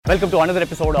Welcome to another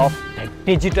episode of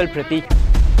Digital Pratik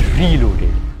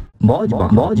Reloaded. My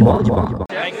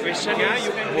question is,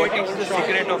 what is the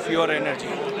secret of your energy?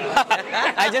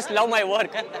 I just love my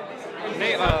work.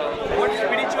 What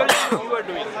spiritual you are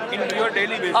doing in your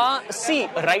daily basis? See,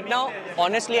 right now,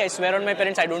 honestly, I swear on my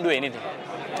parents, I don't do anything.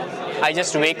 I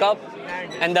just wake up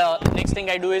and the next thing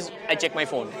I do is I check my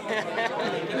phone.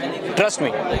 Trust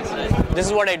me, this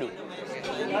is what I do.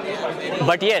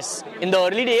 But yes, in the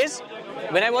early days,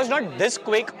 when I was not this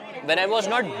quick, when I was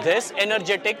not this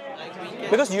energetic,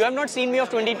 because you have not seen me of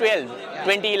 2012,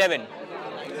 2011.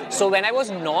 So when I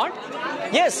was not,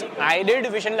 yes, I did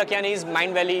Vishen Lakhiani's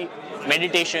Mind Valley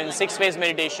meditation, 6-phase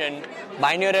meditation,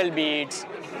 binaural beats,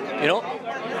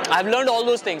 I've learned all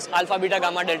those things, alpha, beta,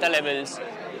 gamma, delta levels.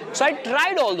 So I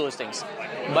tried all those things,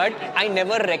 but I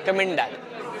never recommend that.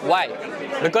 Why?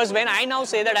 Because when I now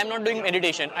say that I'm not doing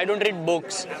meditation, I don't read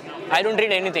books, I don't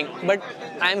read anything, but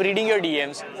I'm reading your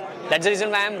DMs. That's the reason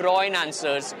why I'm raw in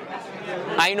answers.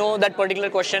 I know that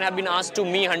particular question have been asked to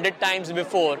me 100 times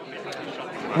before,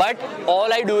 but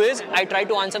all I do is I try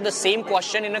to answer the same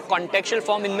question in a contextual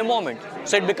form in the moment.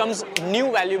 So it becomes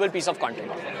new valuable piece of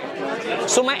content.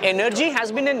 So my energy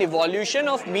has been an evolution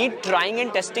of me trying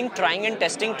and testing.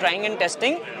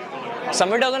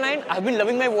 Somewhere down the line, I've been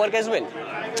loving my work as well.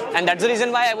 And that's the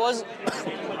reason why I was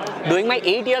doing my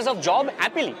 8 years of job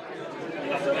happily.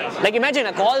 Like imagine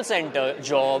a call center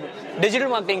job, digital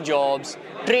marketing jobs,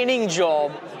 training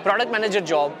job, product manager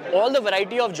job, all the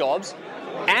variety of jobs.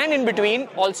 And in between,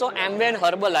 also Amway and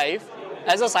Herbalife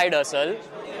as a side hustle.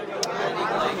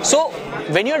 So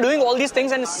when you're doing all these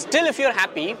things and still if you're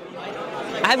happy,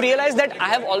 I have realized that I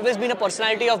have always been a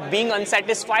personality of being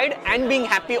unsatisfied and being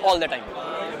happy all the time.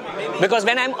 Because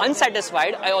when I'm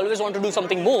unsatisfied, I always want to do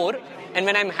something more. And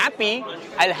when I'm happy,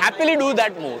 I'll happily do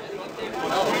that more.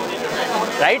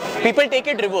 Right? People take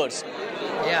it reverse.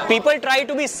 Yeah. People try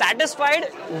to be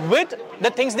satisfied with the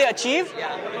things they achieve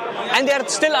and they are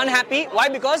still unhappy. Why?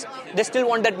 Because they still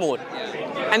want that more.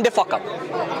 And they fuck up.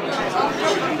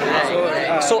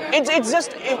 So it's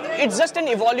just an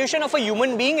evolution of a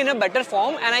human being in a better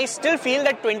form, and I still feel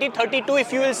that 2032,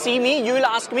 if you will see me, you will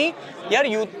ask me, yeah,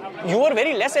 you were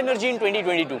very less energy in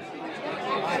 2022.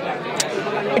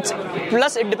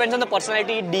 Plus it depends on the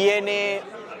personality, DNA,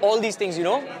 all these things,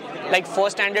 like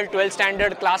 1st standard, 12th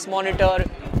standard, class monitor,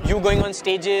 you going on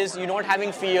stages, you not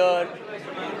having fear.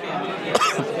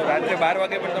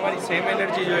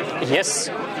 Yes.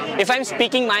 If I'm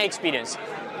speaking my experience,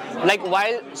 like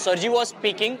while Sergi was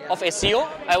speaking of SEO,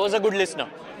 I was a good listener.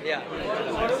 Yeah.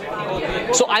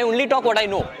 So I only talk what I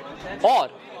know. Or,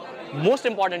 most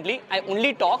importantly, I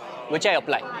only talk which I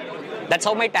apply. That's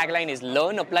how my tagline is: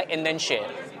 learn, apply, and then share.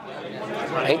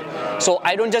 Right? So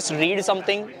I don't just read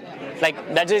something. Like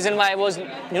that's the reason why I was,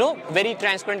 very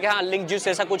transparent. Link juice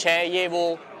ऐसा कुछ है ये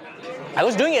वो. I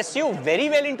was doing SEO very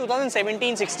well in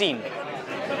 2017-16,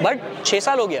 but 6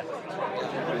 साल हो गया.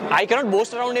 I cannot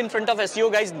boast around in front of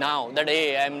SEO guys now that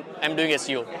hey, I'm doing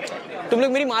SEO. तुम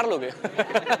लोग मेरी मार लोगे.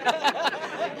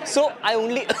 So I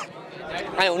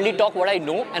only talk what I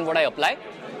know and what I apply.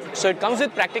 So it comes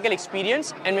with practical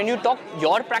experience, and when you talk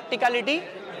your practicality,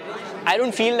 I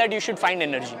don't feel that you should find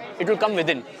energy. It will come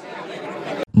within.